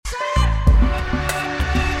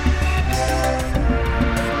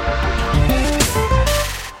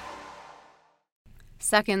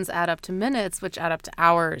Seconds add up to minutes, which add up to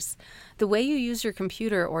hours. The way you use your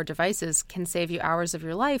computer or devices can save you hours of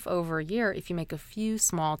your life over a year if you make a few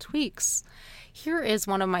small tweaks. Here is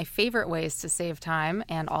one of my favorite ways to save time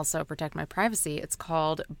and also protect my privacy. It's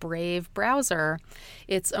called Brave Browser.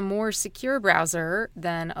 It's a more secure browser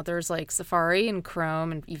than others like Safari and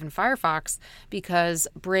Chrome and even Firefox because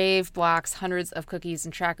Brave blocks hundreds of cookies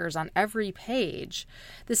and trackers on every page.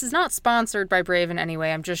 This is not sponsored by Brave in any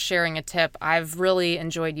way. I'm just sharing a tip. I've really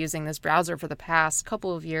enjoyed using this browser for the past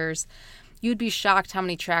couple of years. You'd be shocked how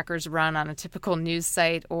many trackers run on a typical news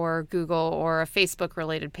site or Google or a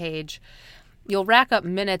Facebook-related page. You'll rack up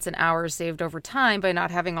minutes and hours saved over time by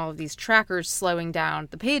not having all of these trackers slowing down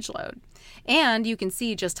the page load. And you can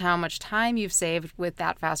see just how much time you've saved with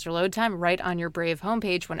that faster load time right on your Brave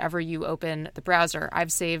homepage whenever you open the browser.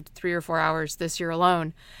 I've saved 3 or 4 hours this year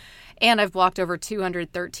alone. And I've blocked over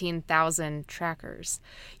 213,000 trackers.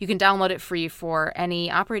 You can download it free for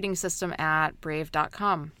any operating system at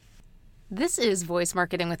brave.com. This is Voice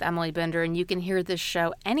Marketing with Emily Binder, and you can hear this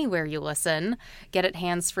show anywhere you listen. Get it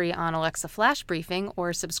hands-free on Alexa Flash Briefing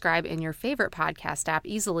or subscribe in your favorite podcast app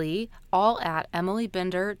easily, all at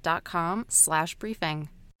emilybinder.com/briefing.